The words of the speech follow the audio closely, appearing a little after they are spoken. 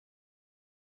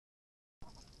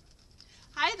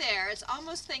Hi there, it's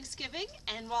almost Thanksgiving,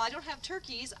 and while I don't have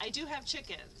turkeys, I do have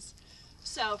chickens.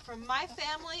 So from my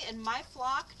family and my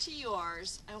flock to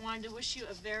yours, I wanted to wish you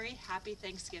a very happy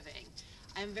Thanksgiving.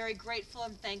 I'm very grateful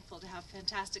and thankful to have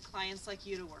fantastic clients like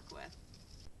you to work with.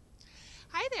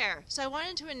 Hi there! So I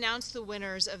wanted to announce the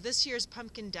winners of this year's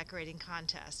pumpkin decorating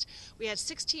contest. We had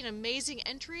 16 amazing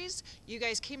entries. You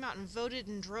guys came out and voted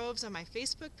in droves on my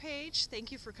Facebook page.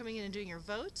 Thank you for coming in and doing your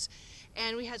votes.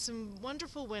 And we had some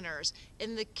wonderful winners.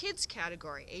 In the kids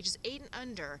category, ages 8 and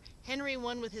under, Henry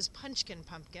won with his Punchkin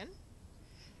pumpkin.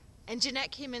 And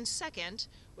Jeanette came in second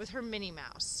with her Minnie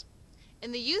Mouse.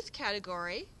 In the youth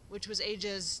category, which was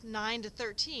ages 9 to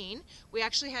 13, we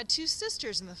actually had two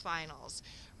sisters in the finals.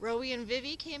 Rowie and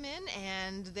Vivi came in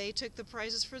and they took the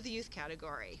prizes for the youth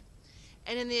category.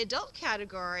 And in the adult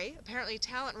category, apparently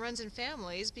talent runs in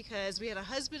families because we had a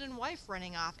husband and wife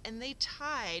running off and they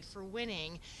tied for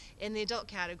winning in the adult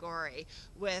category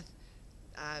with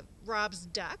Rob's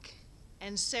Duck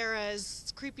and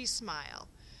Sarah's Creepy Smile.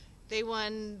 They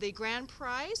won the grand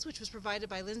prize, which was provided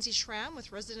by Lindsay Schramm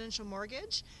with Residential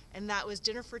Mortgage, and that was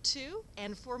dinner for two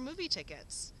and 4 movie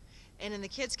tickets. And in the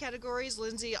kids categories,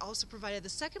 Lindsay also provided the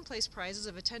second place prizes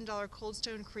of a $10 Cold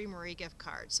Stone Creamery gift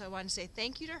card. So I want to say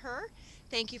thank you to her,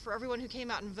 thank you for everyone who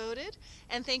came out and voted,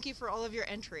 and thank you for all of your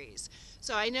entries.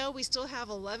 So I know we still have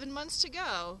 11 months to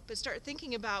go, but start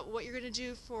thinking about what you're going to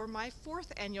do for my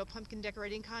 4th annual pumpkin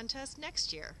decorating contest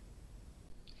next year.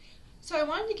 So I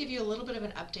wanted to give you a little bit of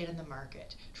an update on the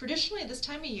market. Traditionally, this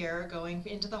time of year, going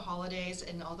into the holidays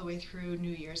and all the way through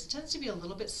New Year's, tends to be a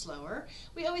little bit slower.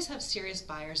 We always have serious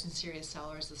buyers and serious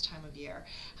sellers this time of year.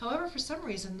 However, for some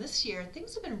reason this year,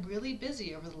 things have been really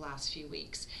busy over the last few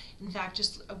weeks. In fact,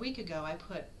 just a week ago, I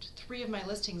put 3 of my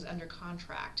listings under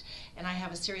contract, and I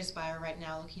have a serious buyer right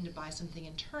now looking to buy something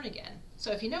in Turnagain.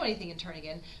 So if you know anything in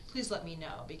Turnagain, please let me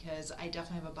know, because I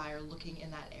definitely have a buyer looking in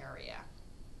that area.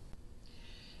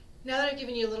 Now that I've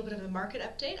given you a little bit of a market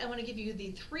update, I want to give you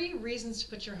the 3 reasons to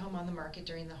put your home on the market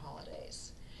during the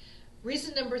holidays.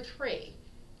 Reason number 3,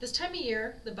 this time of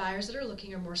year, the buyers that are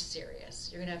looking are more serious.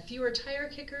 You're going to have fewer tire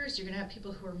kickers, you're going to have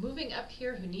people who are moving up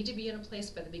here who need to be in a place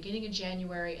by the beginning of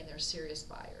January, and they're serious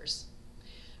buyers.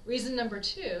 Reason number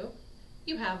 2,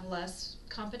 you have less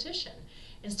competition.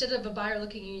 Instead of a buyer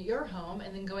looking at your home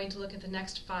and then going to look at the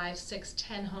next 5, 6,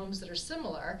 10 homes that are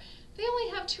similar, they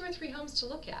only have 2 or 3 homes to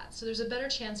look at. So there's a better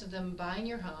chance of them buying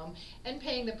your home and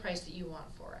paying the price that you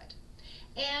want for it.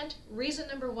 And reason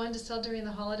number 1 to sell during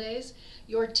the holidays,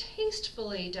 your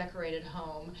tastefully decorated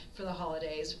home for the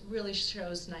holidays really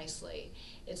shows nicely.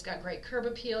 It's got great curb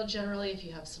appeal generally. If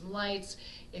you have some lights,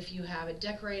 if you have it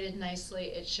decorated nicely,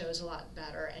 it shows a lot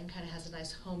better and kind of has a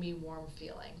nice homey, warm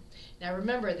feeling. Now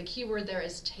remember, the key word there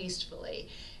is tastefully.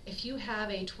 If you have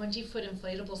a 20-foot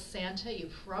inflatable Santa, you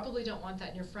probably don't want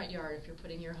that in your front yard if you're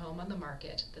putting your home on the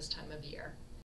market this time of year.